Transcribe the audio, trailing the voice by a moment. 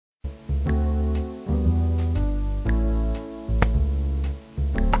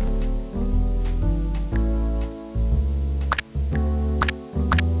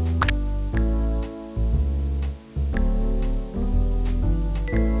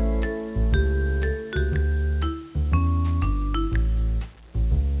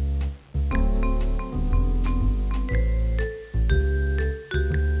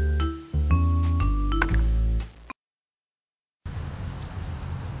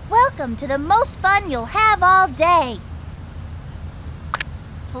Welcome to the most fun you'll have all day.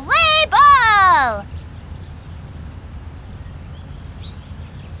 Play ball!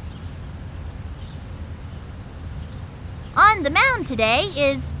 On the mound today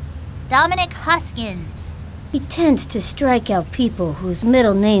is Dominic Hoskins. He tends to strike out people whose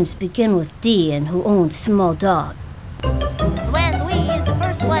middle names begin with D and who own small dog. Luann Louie is the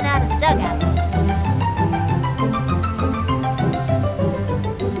first one out of the dugout.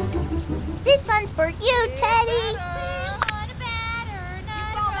 This one's for you, Teddy.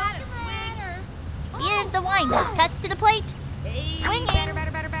 Here's the windup. Cuts to the plate. Swinging.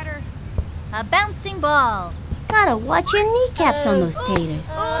 A bouncing ball. Gotta watch your kneecaps on those taters.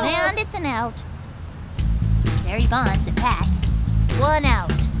 And it's an out. Barry Bonds at bat. 1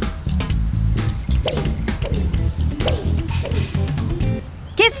 out.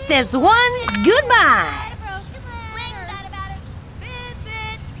 Kiss this one goodbye.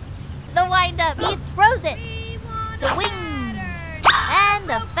 The windup. He throws it. The wing. And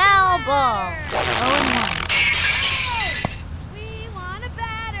the foul ball. 0-1.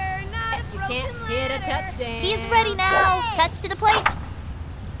 You can't get a touchdown. He's ready now. Cuts to the plate.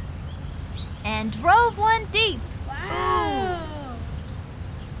 And drove one deep. Wow.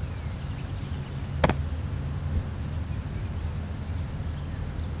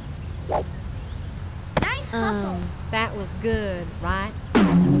 Nice hustle. That was good, right?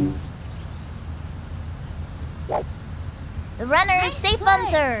 The runner is safe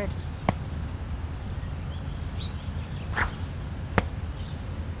on third.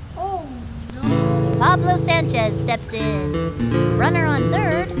 Oh, no. Pablo Sanchez steps in. Runner on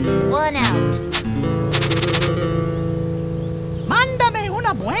third. 1 out. Mándame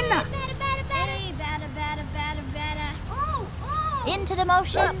una buena. Into the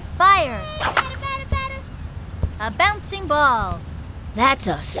motion. Fires. A bouncing ball. That's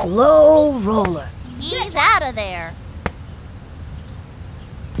a slow roller. He's out of there.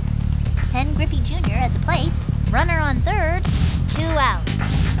 Ken Griffey Jr. at the plate. Runner on third. 2 out.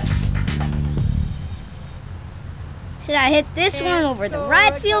 Should I hit this one over the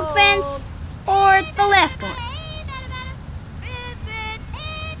right field fence or the left one?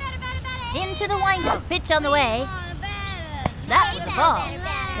 Into the windup. Pitch on the way. That was a ball.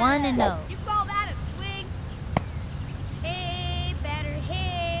 1-0. You call that a swing? Hey, batter,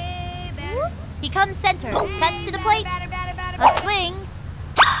 hey, batter. He comes center. Cuts to the plate. Batter, batter, batter, A batter. swing.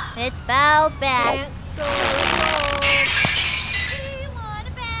 It's fouled back. Can't go wrong. We want a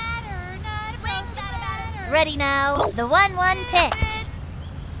batter, not a broken batter. Ready now. The 1-1 pitch.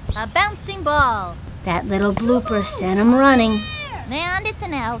 A bouncing ball. That little blooper sent him running. And it's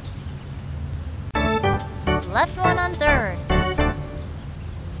an out. Left one on third.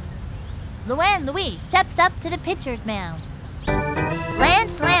 Luann Louie steps up to the pitcher's mound.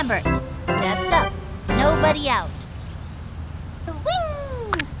 Lance Lambert steps up. Nobody out.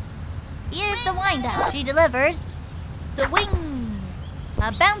 Wing! Here's the windup. She delivers. The wing.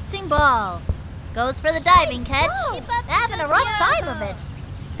 A bouncing ball. Goes for the diving catch. Having a rough time of it.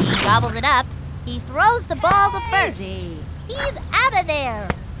 He gobbles it up. He throws the ball to first. He's out of there.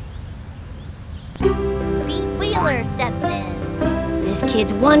 Pete Wheeler steps in. This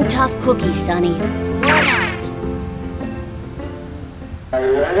kid's one tough cookie, Sonny. 1 out.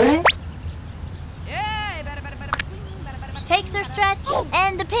 Yeah, batter, batter, batter, swing, batter, batter, batter, Takes her batter. stretch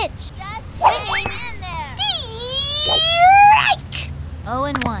and the pitch. Swinging in there. Strike!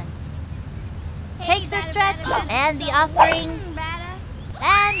 0-1. Takes her stretch and the offering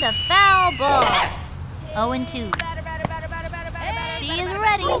and the foul ball. 0-2. She is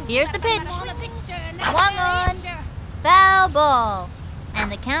ready. Here's the pitch. Swung on. Foul ball.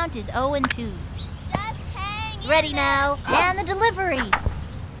 And the count is 0-2. Ready now. And the delivery.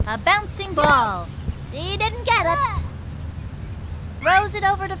 A bouncing ball. She didn't get it. Throws it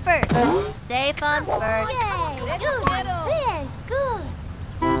over to first. Safe on first. Very good.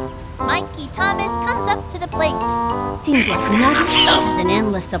 Mikey Thomas comes up to the plate. Seems like nothing has an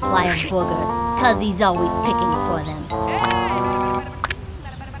endless supply of boogers, 'cause he's always picking for them.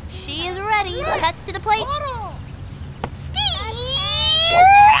 She is ready. Cuts to the plate.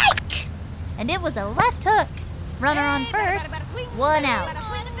 Strike! And it was a left hook. Runner on first. 1 out.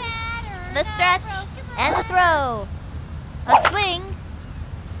 The stretch and the throw. A swing.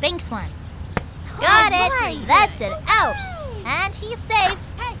 Spinks one. Got it. That's it. Out. And he's safe.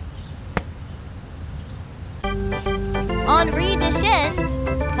 Henri Deschênes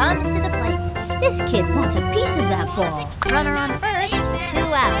comes to the plate. This kid wants a piece of that ball. Runner on first.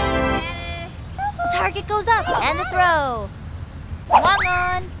 2 out. Target goes up. And the throw. Swung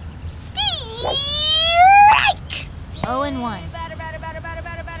on. Strike! 0-1.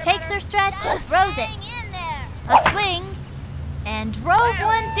 Takes stretch, throws it. A swing, and drove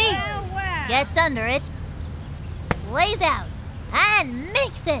one deep. Gets under it, lays out, and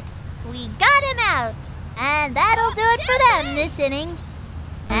makes it. We got him out. And that'll do it for them this inning.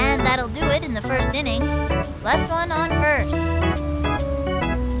 And that'll do it in the first inning. Left one on first.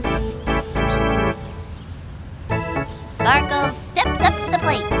 Sparkle steps up to the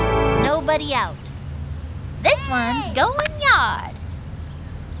plate. Nobody out. This one's going yard.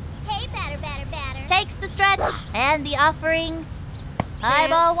 Hey, batter, batter, batter. Takes the stretch and the offering. High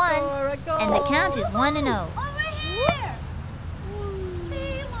ball one. And the count is 1-0. Over here.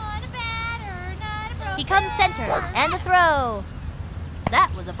 We want a batter, not a broken He comes center and the throw.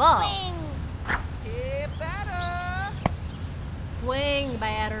 That was a ball. Hey, batter. Swing,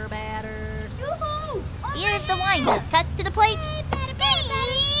 batter, batter. Yoo-hoo. Here's the windup. Cuts to the plate.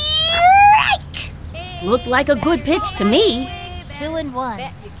 Strike! Looked like a good pitch to me. 2-1.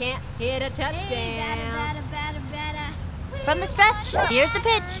 Bet you can't hit a touchdown. From the stretch, here's the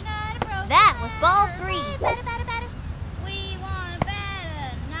pitch. That was ball 3. We want a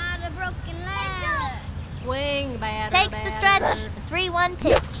batter, not a broken ladder. Swing, batter, Takes the stretch. batter. The 3-1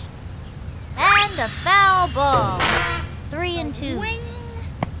 pitch. And a foul ball. 3-2.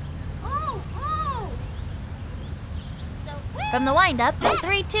 Oh, oh. From the windup, the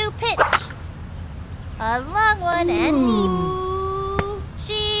 3-2 pitch. A long one and deep.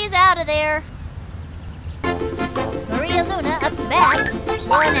 She's out of there. Maria Luna up to bat.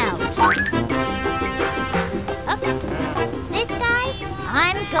 1 out. Up. This guy,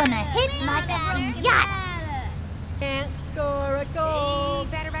 I'm gonna hit like a yacht. Can't score a goal.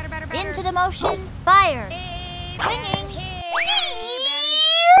 Into the motion, fire. Swinging.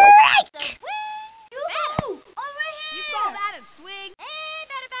 Strike! You call that a swing? Hey,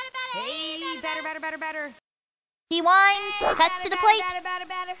 batter. He winds, cuts to the plate.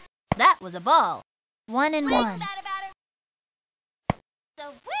 That was a ball. 1-1.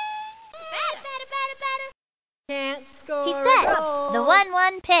 Can't score He a set goal. the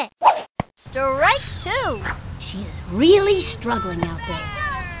 1-1 pitch. Strike 2. She is really struggling out there.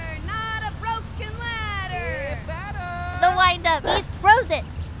 The windup. He throws it.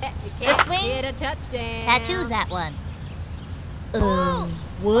 Bet you can't swing. hit a touchdown. Tattoos that one.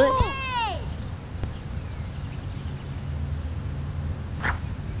 What?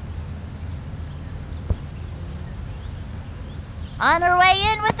 On her way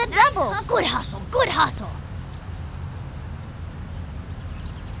in with the double. Good hustle, good hustle.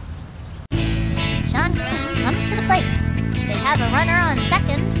 Sean Green comes to the plate. They have a runner on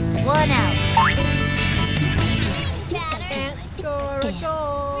second, 1 out. Can't score a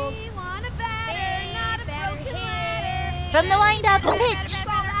goal. From the windup, the pitch.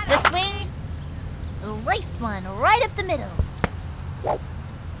 The swing. Laced one right up the middle.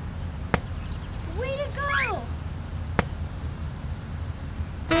 Way to go!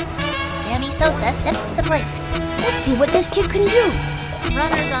 Sammy Sosa steps to the plate. Let's see what this kid can do.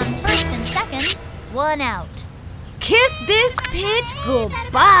 Runners on first and second, 1 out. Kiss this pitch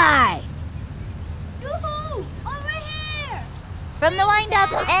goodbye. Yoo-hoo! Over here! From the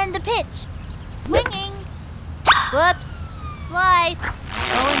windup and the pitch. Swinging. Whoops. Slice. 0-1.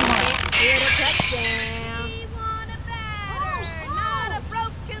 Hit a touchdown. We want a batter, not a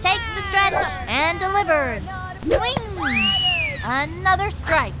broken Takes the stretch and delivers. Swing. Another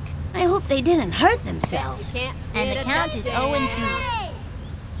strike. I hope they didn't hurt Bet themselves. you can't And hit the a count is touchdown.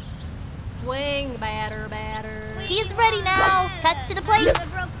 0-2. Swing, batter. He's ready now. Cuts to the plate. Not a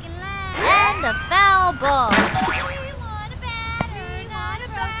broken ladder. And a foul ball. We want a batter, not a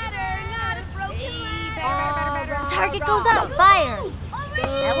broken ladder. Target goes up. Fires. Over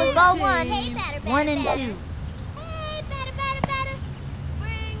That here. was ball 1. Hey, batter, 1 and 2. Hey, batter, batter, batter.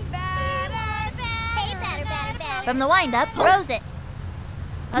 Swing, batter, batter. Hey, batter, batter, batter. From the windup, throws it.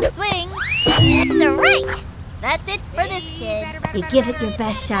 A swing. Strike. That's it for this kid. You give it your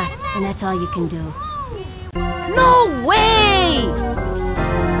best shot, and that's all you can do. No way!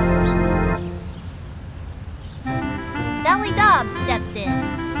 Sally Dobbs steps in.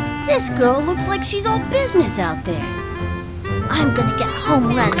 This girl looks like she's all business out there. I'm gonna get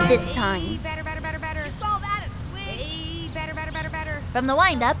home run this time. From the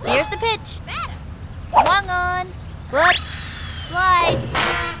windup, here's the pitch. Swung on. Whoops. Slide.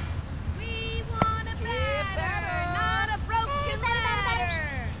 We want a batter, not a broken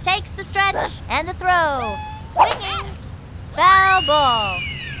ladder. Takes the stretch and the throw. Swinging. Foul ball.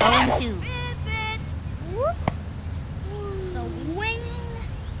 0-2. Visit. Whoop. Swing.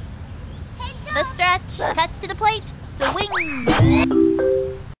 The stretch. Cuts to the plate. Swing.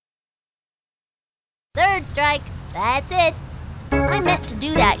 Third strike. That's it. I'm I meant to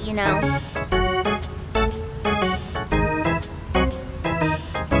do that, you know.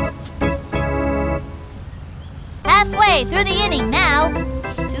 Halfway through the inning now.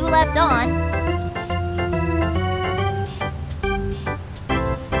 2 left on.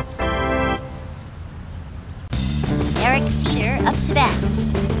 Eric Cedar up to bat.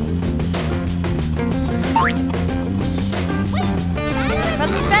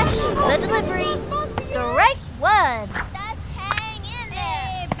 From the stretch, the delivery. Strike 1. Just hang in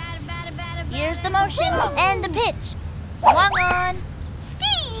there. Here's the motion and the pitch. Swung on.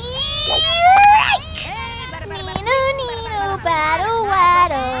 Nino, battle,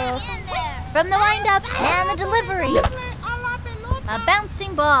 waddle. From the windup and the delivery. A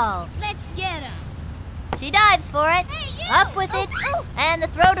bouncing ball. Let's get him. She dives for it. Hey, you. Up with it. And the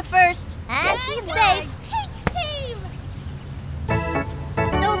throw to first. And she's safe.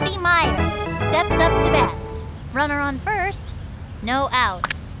 Sophie Meyer steps up to bat. Runner on first. No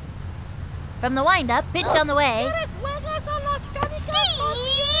outs. From the windup, pitch on the way.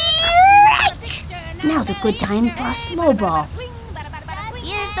 Now's a good time for a slow ball.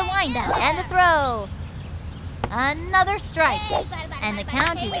 Here's the windup and the throw. Another strike. And the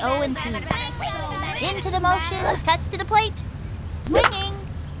count is 0-2. Into the motion, cuts to the plate. Swinging.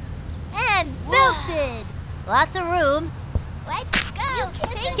 And belted. Lots of room. Let's go.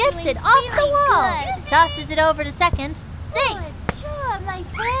 Gets it off the wall. Tosses it over to second. Safe. Good job, my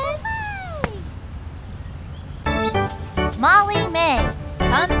friend. Molly May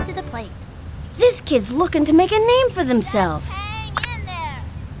comes to the plate. This kid's looking to make a name for themselves. Hang in there.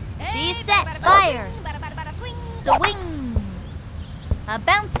 She's set. Fires. Swing. A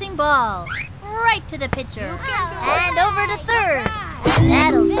bouncing ball. Right to the pitcher. And over to third.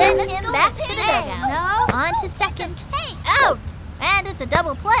 That'll send him back to the dugout. On to second. Out. And it's a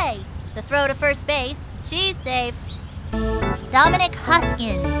double play. The throw to first base. She's safe. Dominic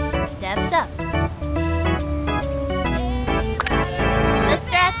Hoskins steps up. The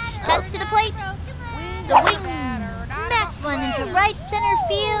stretch. Cuts to the plate. Swing. Smash one into right center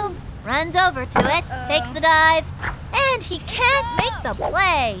field. Runs over to it. Takes the dive. And he can't make the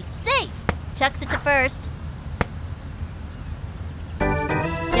play. Safe. Chucks it to first.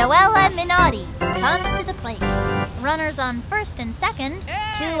 Joella Minotti comes to the plate. Runners on first and second.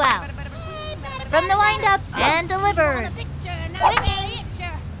 2 outs. From the windup and delivered. Swinging.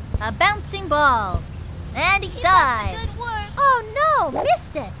 A bouncing ball. And he dives. Oh no,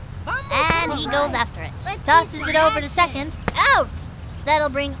 missed it. And he goes after it. Tosses it over to second. Out. That'll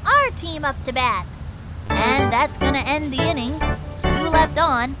bring our team up to bat. And that's going to end the inning. 2 left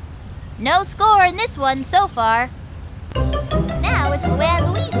on. No score in this one so far. Now it's Luann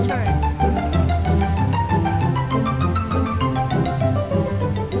Louise's turn.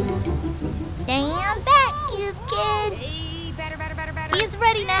 Stand back, you kid. He's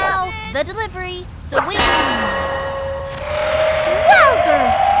ready now. The delivery. The wing.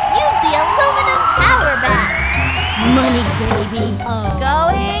 Wowzers! Use the aluminum power bat. Money, baby.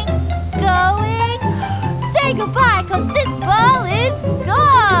 Going. Say goodbye, 'cause this ball is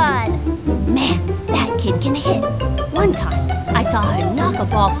gone. Man, that kid can hit. One time, I saw her knock a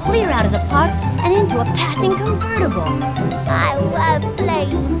ball clear out of the park and into a passing convertible. I love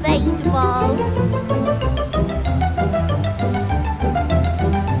playing baseball.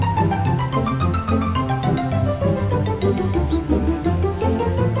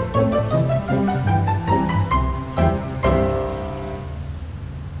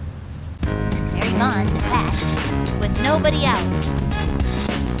 Mary Bond's at bat with nobody out.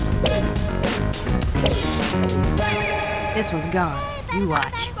 This one's gone. You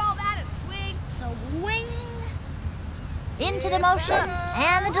watch. Into the motion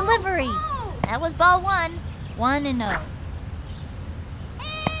and the delivery. That was ball 1. 1-0.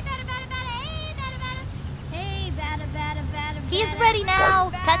 He's ready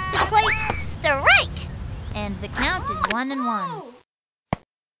now. Cuts to the plate. Strike. And the count is 1-1.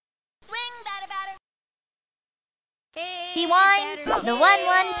 He winds the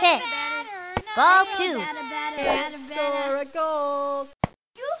 1-1 pitch. Ball 2. Score a goal.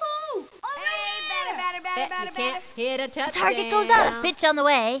 Yoo-hoo! Bet you can't hit a touchdown. Target goes up. Pitch on the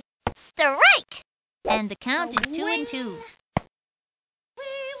way. Strike. And the count is 2-2.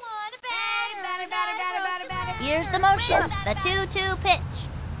 Here's the motion. The 2-2 pitch.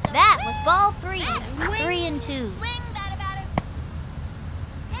 That was ball 3. 3-2.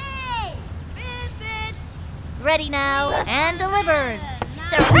 Ready now and delivered.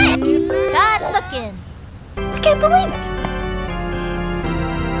 Strike. Got looking. I can't believe it.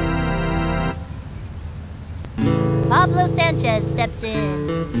 Pablo Sanchez steps in.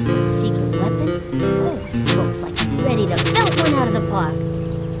 Secret weapon? Oh, looks like he's ready to belt one out of the park.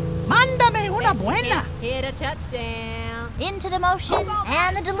 Mándame una buena. Hit a touchdown. Into the motion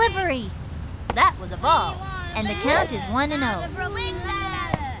and the delivery. That was a ball, and the count is 1-0. Swing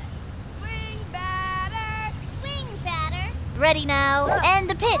batter. Swing batter. Swing batter. Ready now, and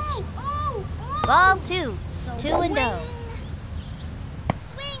the pitch. Ball 2, 2-0.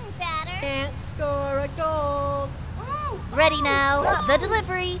 Swing batter. Can't score a goal. Ready now, the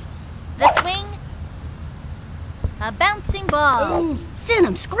delivery, the swing, a bouncing ball, Sent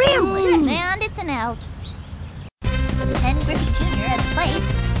him scrambling. and it's an out. Ken Griffey Jr. at the plate.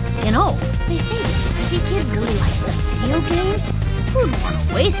 You know, they say this Griffey kid really likes the video games. Who'd want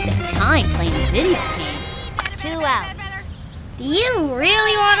to waste their time playing video games? 2 outs. Do you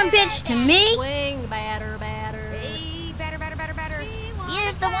really want to pitch to me? Swing, batter, batter. Hey, batter, batter, batter, batter.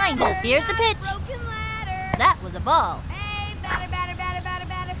 Here's the windup, here's the pitch. Broken ladder. That was a ball. Hey, batter, batter, batter, batter,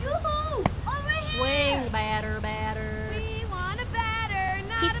 batter. Yoo-hoo! Over here. Swing, batter, batter. We want a batter,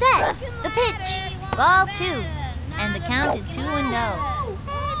 not He a set broken the ladder. pitch. We want Ball a 2, batter, and not the a count is broken 2-0. ladder.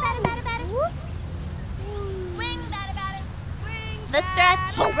 Hey, batter, batter, batter. Swing, batter, batter. Swing, The stretch,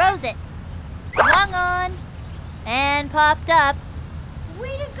 batter. throws it, swung on, and popped up.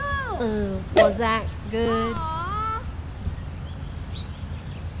 Way to go. Was that good? Aw.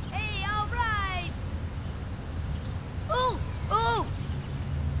 Hey, all right. Ooh!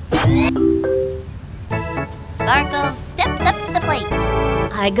 Sparkle steps up to the plate.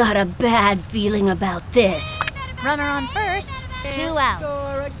 I got a bad feeling about this. Runner on first, 2 outs.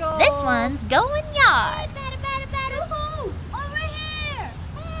 Score a goal. This one's going yard. Batter, batter, batter. Woohoo! Over here.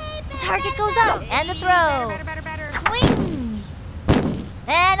 Hey, The batter, target batter, goes batter. up, and the throw. Batter, batter, batter. Swing!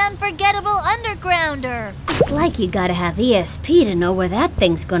 An unforgettable undergrounder. It's like you gotta have ESP to know where that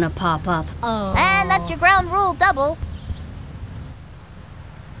thing's gonna pop up. Oh. And that's your ground rule double.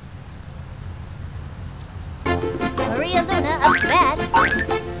 Maria Luna up to bat.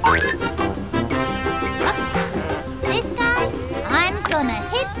 This guy, I'm gonna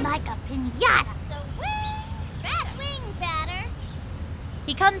hit like a pinata. Swing, batter.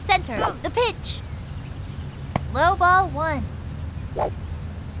 He comes center. The pitch. Low ball 1. Hey,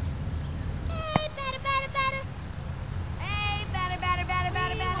 batter, batter, batter. Hey, batter, batter, batter,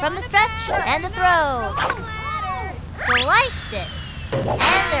 batter, batter. From the stretch and the throw. Ladder. Sliced it.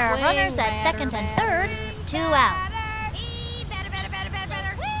 And there are runners at second and third. 2 outs. Hey, batter, batter, batter, batter,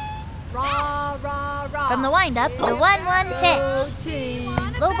 batter. Rah, rah, rah. From the windup, the 1-1 Go pitch. team.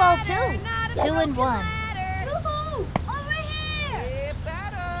 Low ball 2. 2-1. Woohoo! Over here. Hey,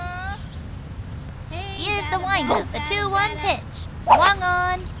 batter. Here's the windup, the 2-1 pitch. Swung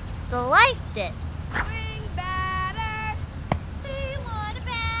on, sliced it. Swing, batter. We want a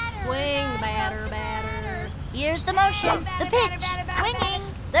batter. Swing, batter, batter. Here's the motion, the pitch. Swinging.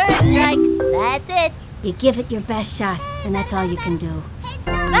 Third strike. That's it. You give it your best shot, and that's all you can do.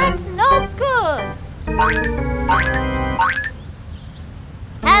 That's no good.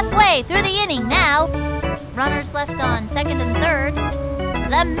 Halfway through the inning now. Runners left on second and third.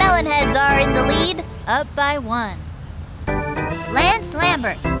 The Melonheads are in the lead, up by 1. Lance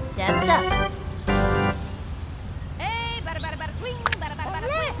Lambert steps up. Hey, batter, batter, batter. Swing, batter, batter, batter.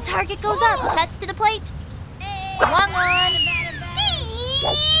 Swing. The target goes up, cuts to the plate. Swung on.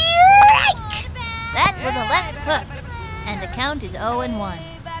 Strike! That was a left hook, and the count is 0-1.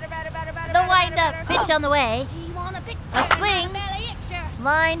 The wind-up pitch on the way. A swing,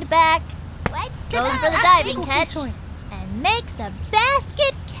 lined back, goes for the diving catch, and makes a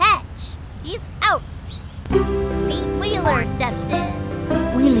basket catch. He's out. Pete Wheeler steps in.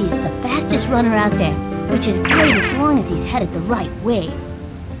 Wheelie is the fastest runner out there, which is great as long as he's headed the right way.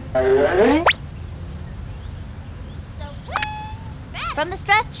 From the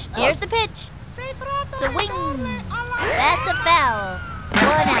stretch, here's the pitch. Swing. That's a foul. 1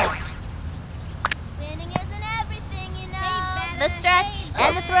 out. Winning isn't everything, you know. The stretch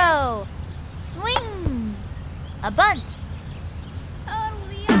and the throw. Swing. A bunt.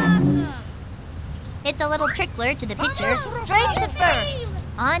 Totally awesome. It's a little trickler to the pitcher. Straight to first.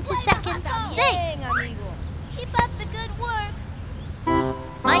 On to second. Safe. Keep up the good work.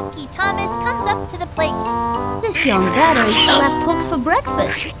 Mikey Thomas comes up to the plate. This young batter eats left hooks for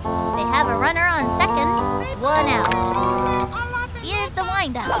breakfast. They have a runner on second. 1 out. Here's the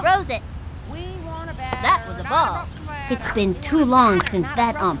windup. Throws it. That was a ball. It's been too long since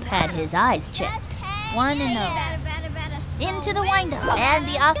that ump had his eyes checked. 1-0. Into the windup and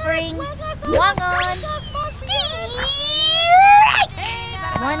the offering. Swung on. Strike!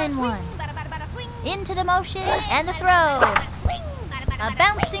 1-1. Into the motion and the throw. A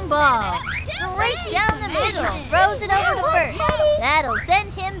bouncing ball. Straight down the middle. Throws it over to first. That'll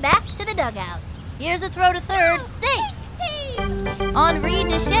send him back to the dugout. Here's a throw to third. Safe. Henri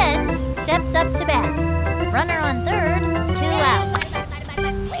Deschênes steps up to bat. Runner on third, 2 out.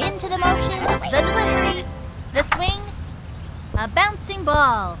 Into the motion, the delivery, the swing, a bouncing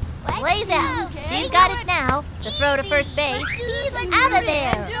ball. Lays out. She's got it now. The throw to first base. Out of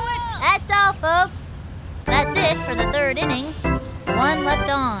there. That's all, folks. That's it for the third inning. 1 left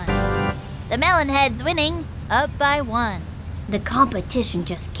on. The Melonheads winning, up by 1. The competition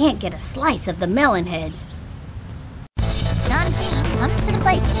just can't get a slice of the Melonheads. John Green comes to the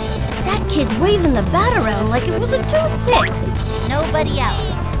plate. That kid's waving the bat around like it was a toothpick. Nobody out.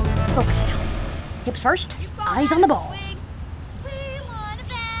 Focus now. Hips first, eyes on the ball.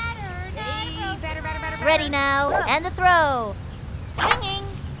 Ready now, and the throw. Swinging.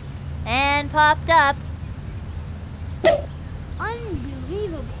 And popped up.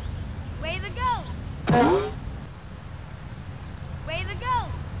 Unbelievable. Way to go. Way to go.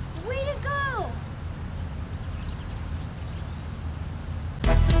 Way to go.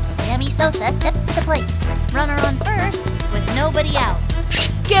 Sammy Sosa steps to the plate. Runner on first with nobody out.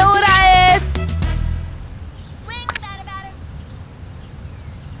 ¿Qué hora es? Swing, batter, batter.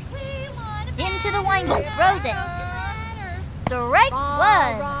 We want a Into the windup, throws it. batter. Strike 1.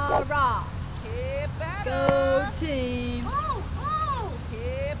 Rah, rah. Go team. Oh, oh.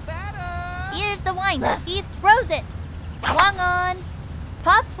 Here's the windup. He throws it. Swung on.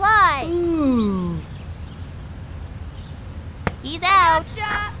 Pop fly. Ooh. He's out.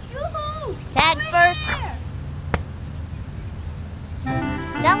 Yoo-hoo. Tag first.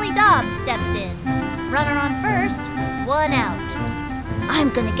 Sally Dobbs steps in. Runner on first. 1 out. I'm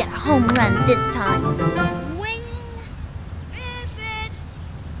gonna get a home run this time. Swing.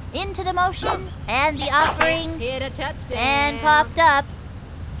 Into the motion and the offering. Hit a touchdown. And popped up.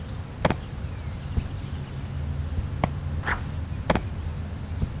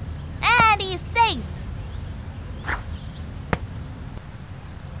 And he's safe.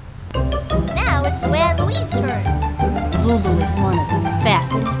 Now it's Luann Louise's turn. Lulu is one of the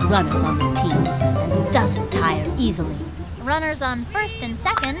fastest runners on the team and doesn't tire easily. Runners on first and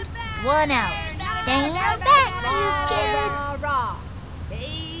second. 1 out. Stand back, you kids.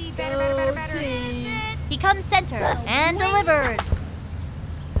 Go team. He comes center and delivers.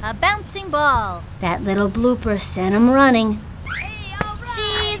 A bouncing ball. That little blooper sent him running.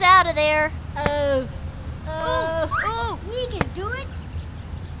 She's out of there. Oh, we can do it.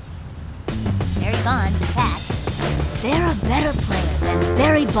 Barry Bonds to catch. They're a better player than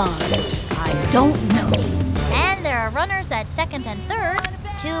Barry Bonds. I don't know. And there are runners at second and third.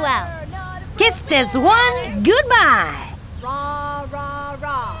 2 out. Kiss this one goodbye. Rah, rah,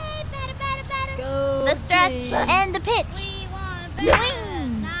 rah. Hey, batter, batter, batter. Go The stretch team. and the pitch. We want a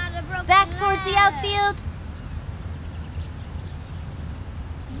Swing. not a broken Back towards the leg. outfield.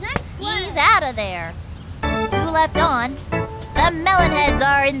 Nice play. He's out of there. 2 left on. The Melonheads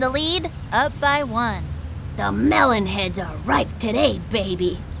are in the lead, up by 1. The Melonheads are ripe today,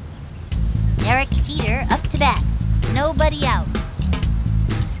 baby. Eric Teeter up to bat. Nobody out.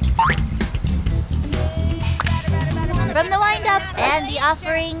 From the windup and the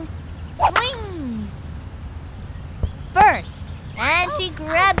offering. Swing. First. And she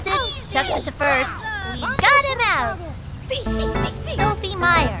grabs it, chucks it to first. We got him out. Sophie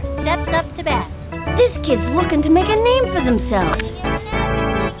Meyer steps up to bat. This kid's looking to make a name for themselves.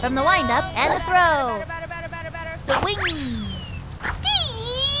 From the windup and the throw. Swing.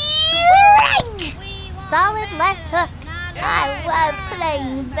 Strike! Solid left hook. I love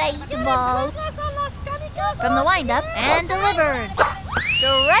playing baseball. From the windup and delivered.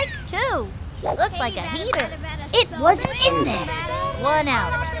 Strike 2. Looks like a heater. It was in there. 1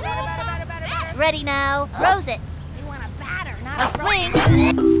 out. Ready now. Throws it. We want a batter, not A swing.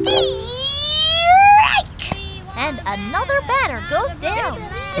 Strike! And another batter goes down.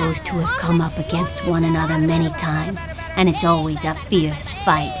 Those two have come up against one another many times, and it's always a fierce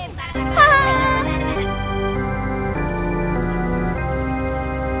fight.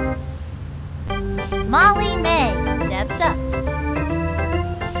 Molly May steps up.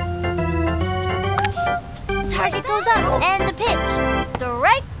 Target goes up and the pitch.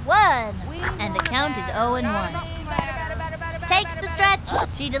 Strike 1. And the count is 0-1. Takes the stretch.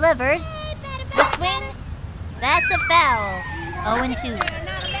 She delivers. The swing. That's a foul. 0-2.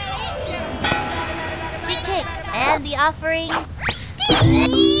 She kicks and the offering.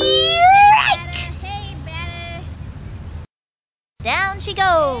 Strike! Down she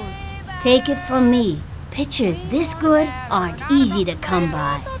goes. Take it from me, pitchers this good aren't easy to come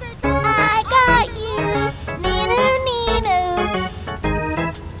by. I got you. Nino, Nino.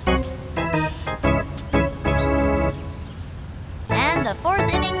 And the 4th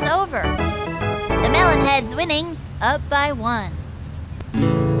inning's over. The Melonheads winning, up by 1.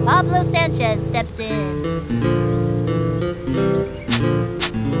 Pablo Sanchez steps in.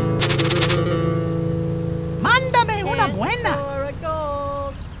 Mándame una buena.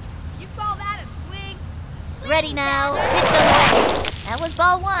 You call that a swing? Ready now. Pitch on the way. That was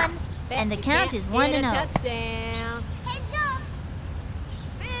ball 1. And the count is 1-0. Touchdown. Heads up.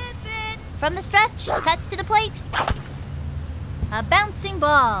 Visit. From the stretch, cuts to the plate. A bouncing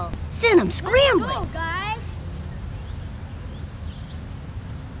ball. Send him Go, scrambling. guys.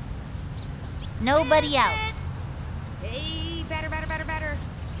 Nobody out. Hey, batter.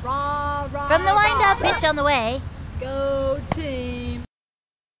 Rah, rah, From the rah. wind-up, pitch on the way. Go team.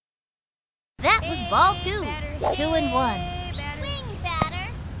 That was ball 2. 2-1. Swing,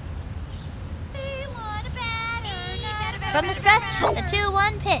 batter. We want a batter. From the stretch, a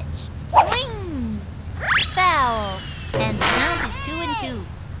 2-1 pitch. Swing! Foul. And the count is 2-2.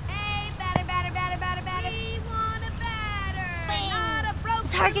 Hey, batter. We want a batter. Not a broken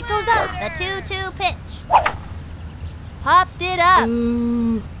The target goes up. The ladder. 2-2 pitch. Popped it up.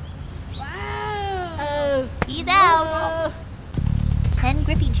 Ooh. Oh. He's out. Ken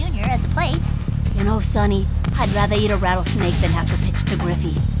Griffey Jr. at the plate. You know, Sonny, I'd rather eat a rattlesnake than have to pitch to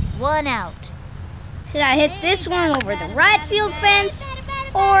Griffey. 1 out. Should I hit this one over the right field fence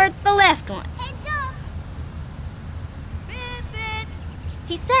or the left one? Heads up. Visit.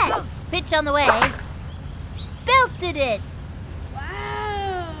 He sets. Pitch on the way. Belted it.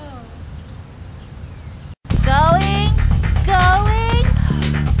 Wow. Going.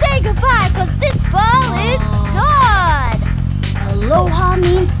 Say goodbye, 'cause this ball is gone. Aloha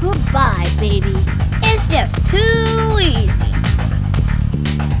means goodbye, baby. It's just too easy.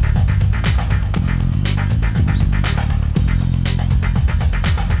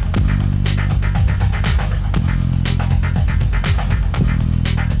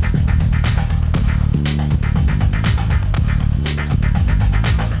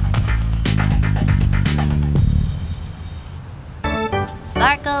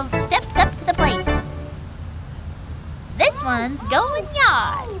 Sparkles steps up to the plate. This one's going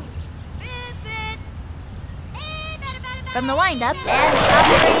yard. Visit. Hey, batter. From the windup and the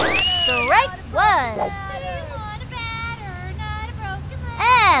offering, strike 1. We want a batter, not a broken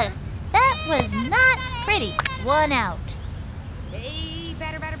ladder. And that was not pretty. 1 out. Hey,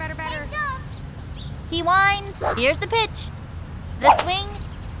 batter. Heads up. He winds. Here's the pitch. The swing.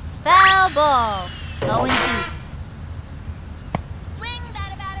 Foul ball. 0-2. Swing,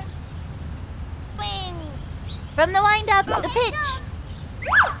 batter. Swing. From the windup, the pitch.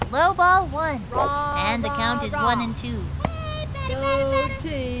 Low ball 1. And the count is 1-2. Hey, batter. Go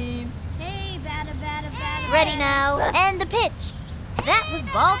team. Hey, batter. Ready now. And the pitch. That was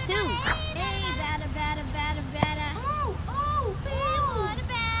ball 2. Hey, batter. Oh, we want a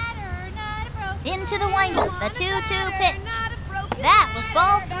batter, not a broken Into the windup, the 2-2 pitch. That was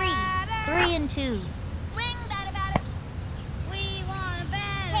ball 3. 3-2. Swing, batter. We want a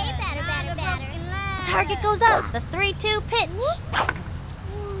batter. Hey, batter. The target goes up. The 3-2 pitch.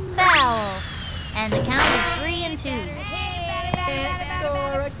 Foul. And the count is 3-2. Can't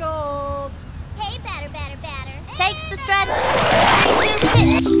score a goal. Hey, batter. Takes the stretch. 3-2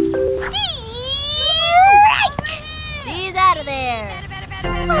 pitch. Strike! He's out of there.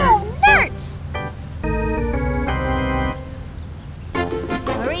 Oh, nerds!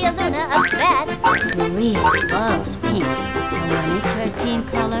 Maria Luna up to bat. Maria loves pink. And when it's her team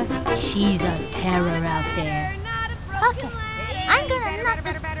color, she's a terror out there. Okay, I'm gonna knock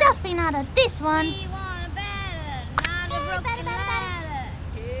the stuffing out of this one. We want a batter, not a broken ladder.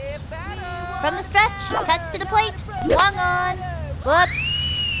 From the stretch, cuts to the plate, swung on, whoops,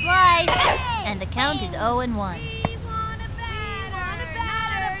 slice, and the count is 0-1. We want a batter, not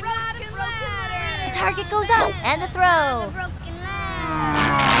a broken ladder. The target goes up, and the throw. Broken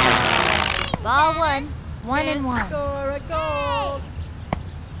ladder. Ball 1, 1-1. Score a goal.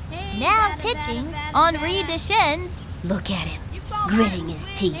 Now pitching, Henri Deschênes. Look at him, gritting his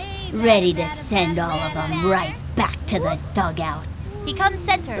teeth, ready to send all of them right back to the dugout. He comes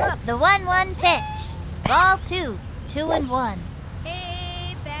center, the 1-1 pitch. Ball 2, 2-1.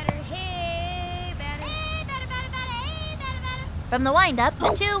 Hey, batter. Hey, batter. Hey, batter. From the windup,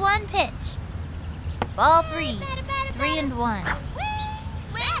 the 2-1 pitch. Ball 3, 3-1. Swing,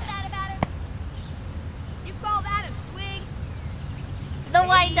 batter. You call that a swing? The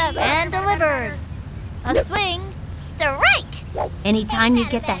windup and delivers. A swing, strike. Anytime you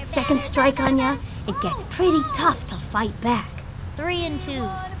get that second strike on ya, it gets pretty tough to fight back. 3-2.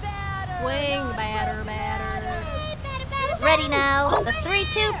 Swing, batter. Ready now, the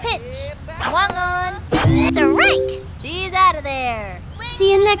 3-2 pitch. Swung on, strike. She's out of there.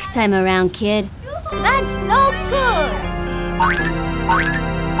 See you next time around, kid. That's no good.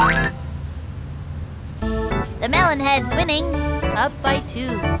 The Melonheads winning, up by 2.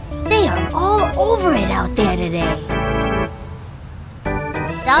 They are all over it out there today.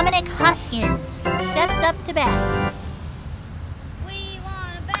 Dominic Hoskins steps up to bat.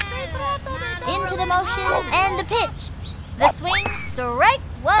 Into the motion and the pitch. The swing, strike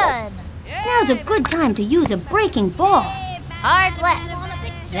 1. Now's a good time to use a breaking ball. Hard left.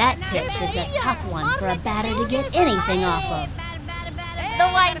 That pitch is a tough one for a batter to get anything off of. The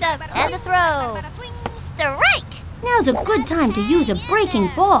windup and the throw. Strike! Now's a good time to use a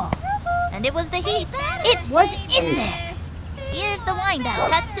breaking ball. And it was the heat. It was in there. Here's the windup.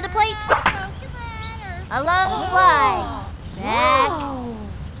 Cuts to the plate. A long fly. Back.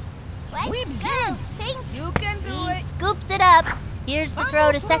 Let's go, Pink. You can do He it. scoops it up. Here's the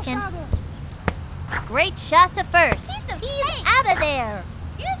throw to second. Great shot to first. He's out of there.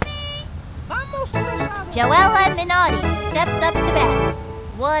 Joella Minotti steps up to bat.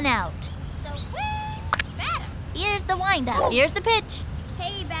 1 out. Here's the windup. Here's the pitch.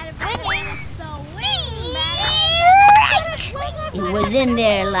 Hey, batter, Swinging. It was in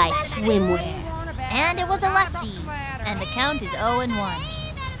there like swimwear. And it was a lefty. And the count is 0-1.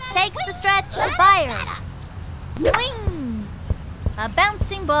 Takes the stretch. Fires. Swing. A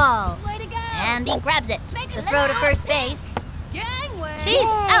bouncing ball. And he grabs it. The throw to first base. She's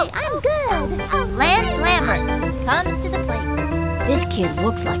out. I'm good. Lance Lambert comes to the plate. This kid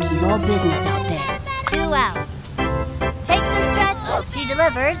looks like he's all business out there. 2 outs. Takes her stretch. She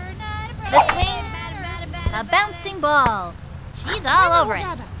delivers. The swing. A bouncing ball. She's all over it.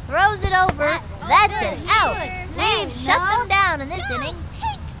 Throws it over. That's an out. They've shut them down in this inning.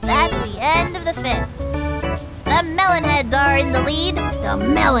 That's the end of the 5th. The Melonheads are in the lead. The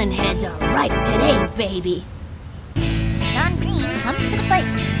Melonheads are right today, baby. John Green comes to the plate.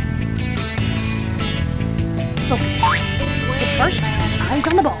 Focus. Hit first. Eyes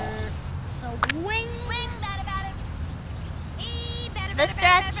on the ball. The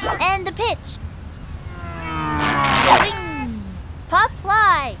stretch and the pitch. Swing. Pop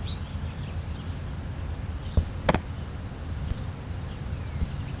fly.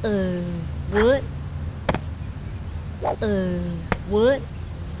 What? What?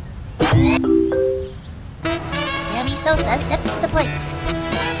 Sammy Sosa steps to the plate.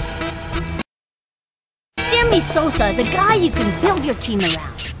 Sammy Sosa is a guy you can build your team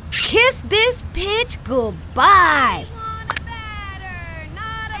around. Kiss this pitch goodbye.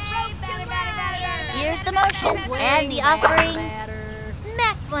 Here's the motion and the offering.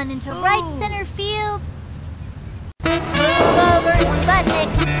 Smacked one into right center field. Move over Sputnik.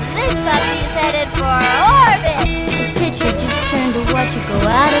 This puppy is headed for orbit. The pitcher just turned to watch it go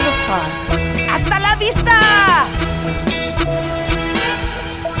out of the park. Hasta la vista.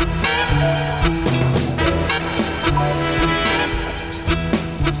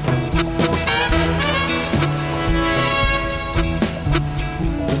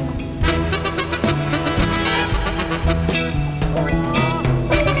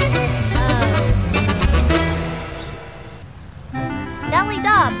 Sally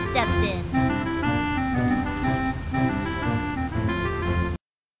Dobbs steps in.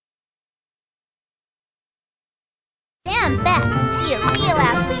 Sam Beck, see a real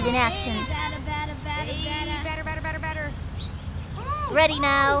athlete in action. Ready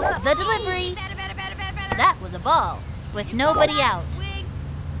now, the delivery. That was a ball, with nobody out. Swing.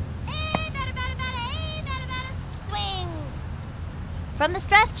 From the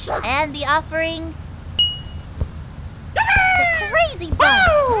stretch and the offering. The crazy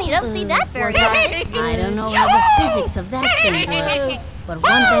bunt. You don't see that very often. I don't know how the physics of that thing works, but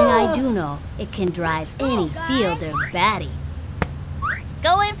one thing I do know, it can drive any fielder batty.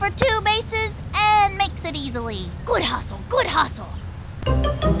 Going for 2 bases and makes it easily. Good hustle, good hustle.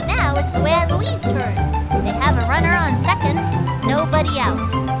 Now it's Luann Louise' turn. They have a runner on second, nobody out.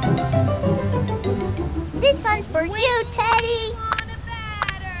 This one's for you, Teddy.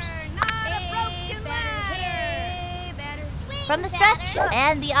 From the stretch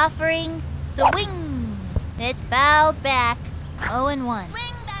and the offering, the wing. It's fouled back, 0-1.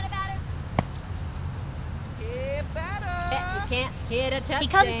 You can't hit a touchdown. He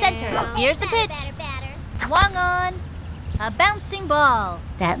comes center. Here's the pitch. Swung on. A bouncing ball.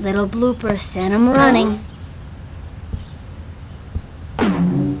 That little blooper sent him running.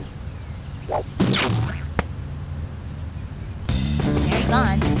 Barry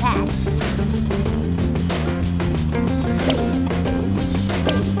Bonds catch.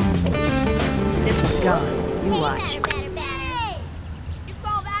 This one's gone. You watch. You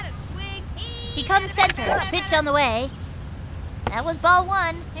call that a swing? He comes center. Pitch on the way. That was ball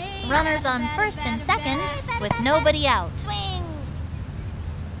 1. Runners on first and second with nobody out. Swing.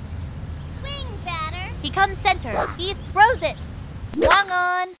 He comes center. He throws it. Swung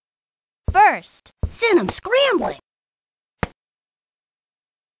on. First. Sent him scrambling.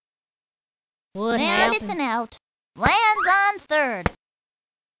 What And happened? it's an out. Lands on third.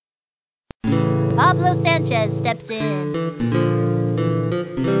 Pablo Sanchez steps in.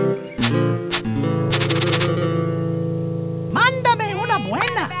 Mándame una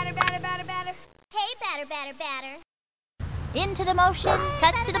buena. Hey, batter, batter, batter. Into the motion.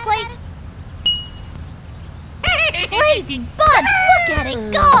 Cuts to the plate. Crazy bunt! Look at it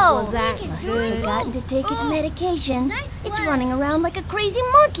go! Well, that must have forgotten to take its medication. It's running around like a crazy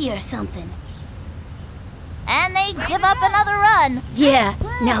monkey or something. And they give up another run. Yeah,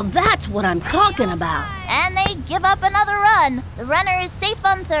 now that's what I'm talking about. And they give up another run. The runner is safe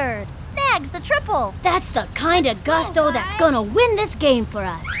on third. Snags the triple. That's the kind of gusto that's gonna win this game for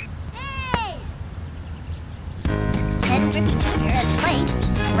us. Hey! Ted Griffey Jr. at plate.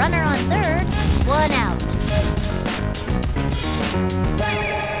 Runner on third. One out.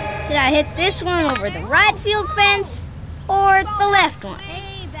 Should I hit this one over the right field fence or the left one?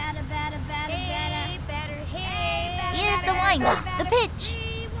 Hey, batter, batter, batter, batter. Hey, batter, hey, batter, Here's the windup. The pitch.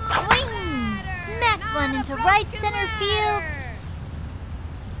 Swing. Smack one into right center field.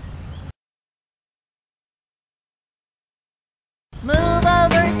 Move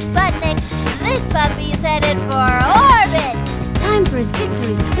over, Sputnik. This puppy's headed for orbit. Time for his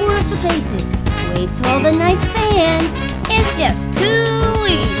victory tour of the bases. Wave to all the nice fans. It's just too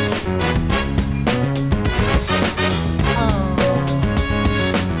easy.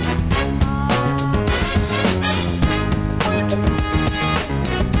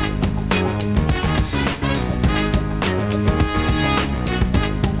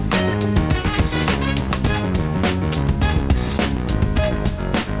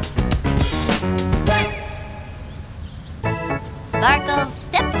 Sparkle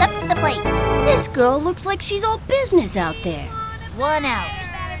steps up to the plate. This girl looks like she's all business out there. One out.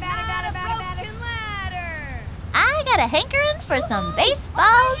 I got a hankering for some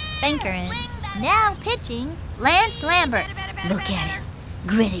baseball spankering. Now pitching, Lance Lambert. Look at him,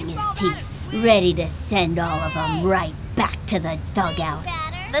 gritting his teeth, ready to send all of them right back to the dugout.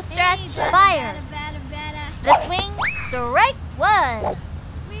 The stretch fires. The swing, strike one.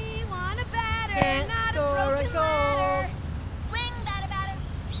 We want a batter, not a broken ladder. Swing, batter, batter.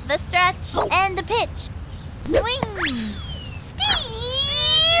 The stretch and the pitch. Swing. Strike!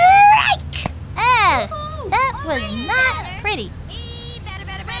 That was not pretty. Hey, batter,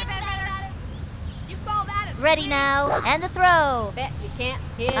 batter, batter, batter, batter. You call that a Ready now, and the throw. Bet you can't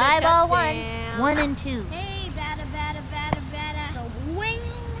hit High a ball touchdown. 1, 1 and 2. Hey, batter, batter, batter, batter. Swing,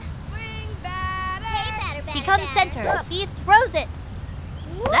 swing, batter. Hey, batter, batter, He comes batter. center. He throws it.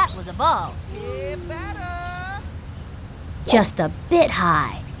 That was a ball. Hey, batter. Just a bit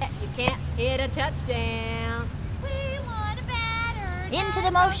high. Bet you can't hit a touchdown. We want a batter. Into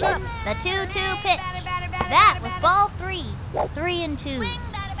the motion, the 2-2 pitch. That was ball 3. 3 and 2. Swing,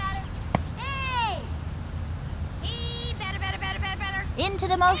 batter, batter. Hey. Hey, batter, batter, batter, batter, batter. Into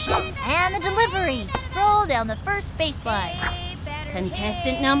the motion, and the delivery. Stroll down the first baseline. Hey, batter,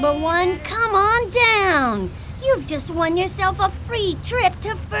 Contestant hey. number 1, come on down. You've just won yourself a free trip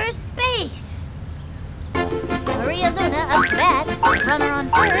to first base. Maria Luna up to bat. Runner on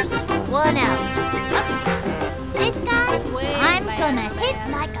first. 1 out. This guy, I'm gonna hit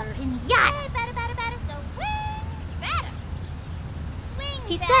like a pinata. Hey, batter, batter, batter. So swing, batter. Swing,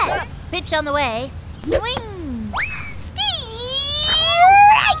 He batter. sets. Pitch on the way. Swing.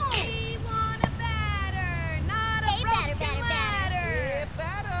 Strike! We want a batter, not a Hey, batter, broken batter,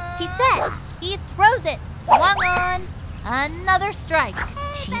 ladder. He sets. He throws it. Swung on. Another strike.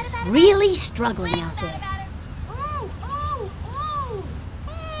 She's really struggling out there.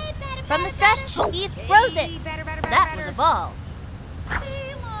 From the stretch, he throws it. That was a ball.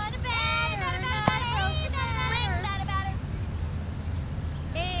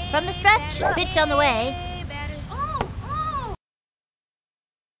 From the stretch, pitch on the way.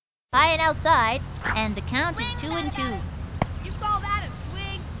 High and outside, and the count is 2 and 2. You call that a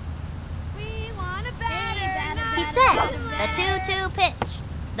swing? We want a batter, not He a sets. broken The ladder. 2-2 pitch.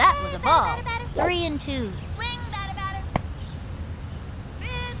 That was a ball. 3 and 2. Swing, batter, batter.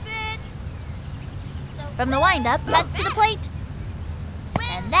 Miss it. So From the windup, cuts to the plate.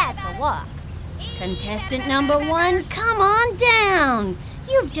 And that's a walk. Contestant number 1, come on down.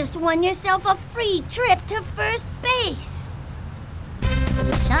 You've just won yourself a free trip to first base.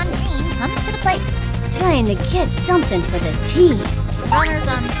 Sean Green comes to the plate. Trying to get something for the team. Runners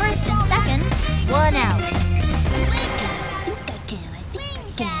on first and second. 1 out.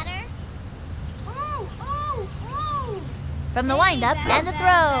 swing, batter. From the windup and the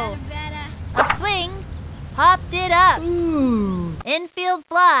throw. Batter, A swing, Popped it up. Ooh. Infield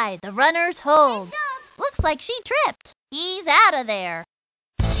fly. The runners hold. Looks like she tripped. He's out of there.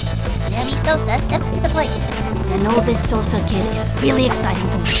 Sammy Sosa steps to the plate. I know this Sosa kid is really exciting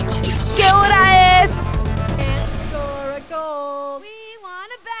to watch. ¡Qué hora es! Can't score a goal. We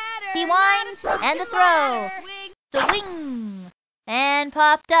want a batter. He winds, and the throw. Swing. And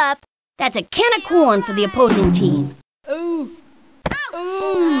popped up. That's a can of corn for the opposing team. Ooh.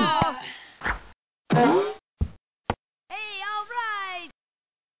 Ooh. Hey, all right.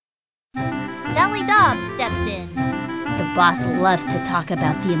 Sally Dobbs steps in. The boss loves to talk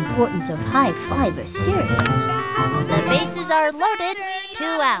about the importance of high-fiber cereals. The bases are loaded. 2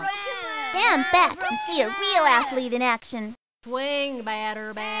 out. Stand back and see a real athlete in action. Swing,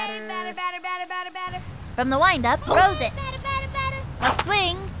 batter, batter. Batter, batter, batter, batter, batter. From the windup, throws it. A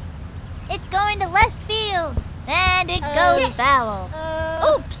swing. It's going to left field. And it goes foul.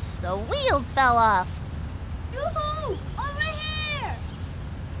 Oops, the wheels fell off. Yoo-hoo! Over here!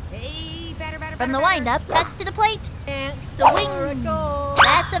 Hey, batter, batter, From the batter, windup, cuts to the plate. batter. Swing. Goal.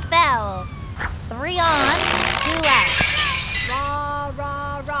 That's a foul. 3 on, 2 out. Rah,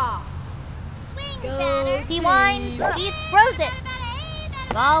 rah, rah. Swing, Go batter. He winds. He throws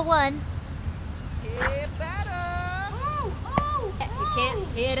it. Ball 1. Hey, batter. You can't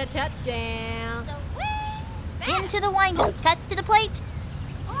hit a touchdown. Into the windup, cuts to the plate.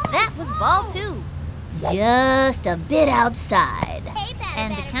 That was ball 2. Just a bit outside. Hey, batter,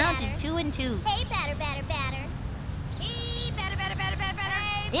 And the batter, count batter. is 2 and 2. Hey, batter, batter, batter. Hey, batter, batter, batter, batter,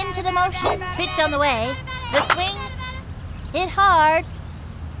 batter. Into the motion, pitch on the way. The swing, hit hard.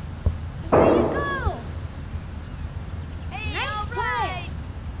 There you go. Hey, Nice all play. right.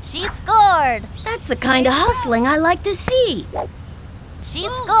 She scored. That's the kind of hustling I like to see. She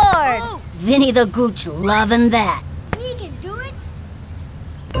scored. Vinny the Gooch loving that. We can do it.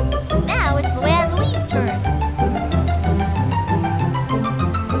 Now it's Luann Louise's turn.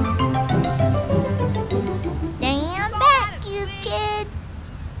 Stand back, you kids.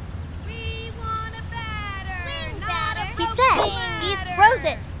 We want a batter. Swing, not batter. a He broken says. batter. He throws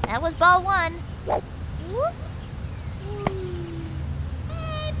it. That was ball 1. Whoop.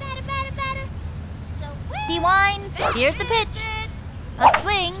 Hey, batter, batter, batter. So He winds. Here's the pitch. A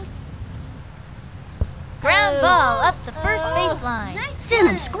swing. Ground ball up the first baseline. Send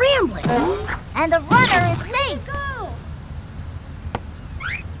him scrambling. And the runner is safe. go.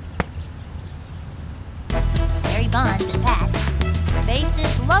 Barry Bonds and Pat.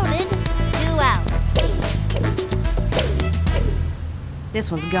 Bases loaded. 2 out. This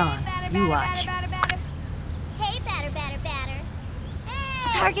one's gone. You watch. Hey, batter, batter, batter.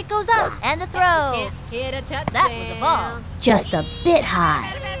 Target goes up. And the throw. Can't hit a touchdown. That was a ball. Just a bit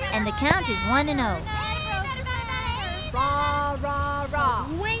high. And the count is 1 and 0. Rah, rah, rah.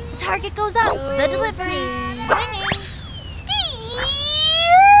 Target goes up. The delivery. Swinging.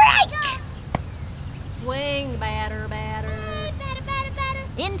 Swing, batter, batter.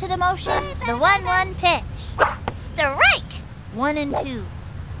 Into the motion. The 1-1 pitch. Strike. 1 and 2.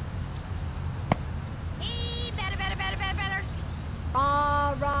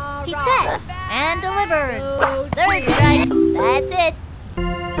 Rah, rah, He rah. sets and delivers. Oh, 3rd strike. That's it.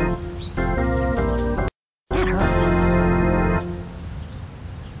 That hurt.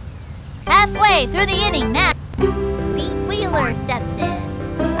 Halfway through the inning now. Pete Wheeler steps in.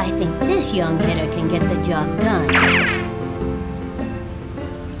 I think this young hitter can get the job done.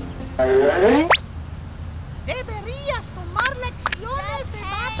 Deberías tomar lecciones de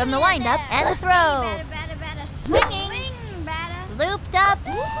bate. From the windup and the throw. Swinging. Looped up.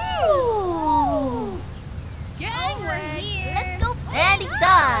 Let's go. And he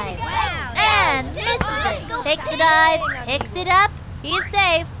dives. Wow. And misses it. Takes the dive. Picks it up. He's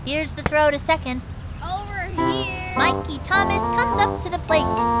safe. Here's the throw to second. Over here. Mikey Thomas comes up to the plate.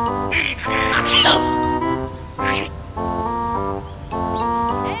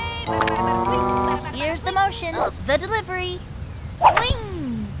 Here's the motion. The delivery.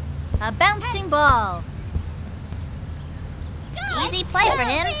 Swing. A bouncing ball. Easy play for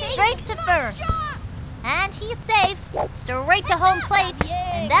him. Straight to first. And he's safe. Straight to home plate.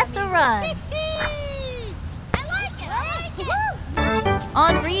 And that's a run. I like it.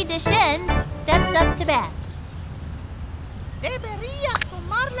 Henri Deschênes steps up to bat. Deberías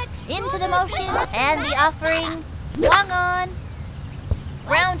tomar lecciones Into the motion de bate. and the offering. Swung on.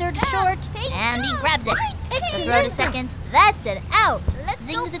 Grounder to short. And he grabs it. The throw to second. That's an out.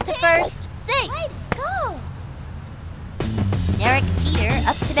 Zings it to first. Safe. Go. Derek Jeter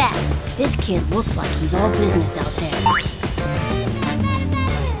up to bat. This kid looks like he's all business out there.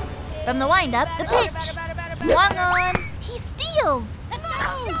 From the windup, the pitch. Swung on. He steals.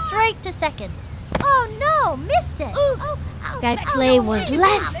 Straight to second. Oh no, missed it. That play was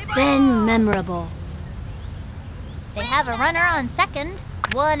less than memorable. They have a runner on second,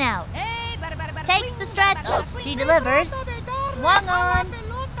 1 out. Takes the stretch. She delivers. Swung on.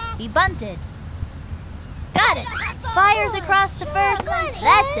 He bunted. Got it. Fires across to first.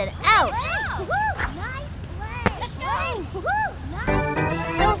 That's it. Out.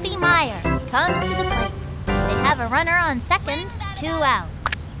 Sophie Meyer comes to the plate. They have a runner on second, 2 outs.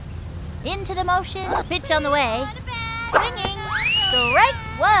 Into the motion. Pitch on the way. Swinging. Strike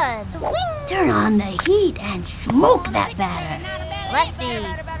 1. Turn on the heat and smoke that batter.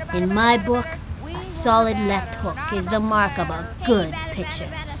 Lefty. In my book, a solid left hook is the mark of a good pitcher.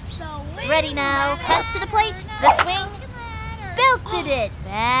 Ready now. Cuts to the plate. The swing. Belted it.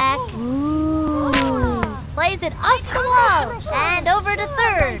 Back. Ooh. Plays it off the wall. And over to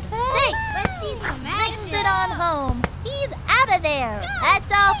third. Safe. Zings it on home. He's out of there.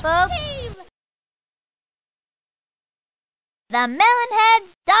 That's all, folks. The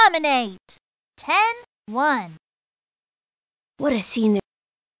Melonheads dominate. 10-1. What a scene there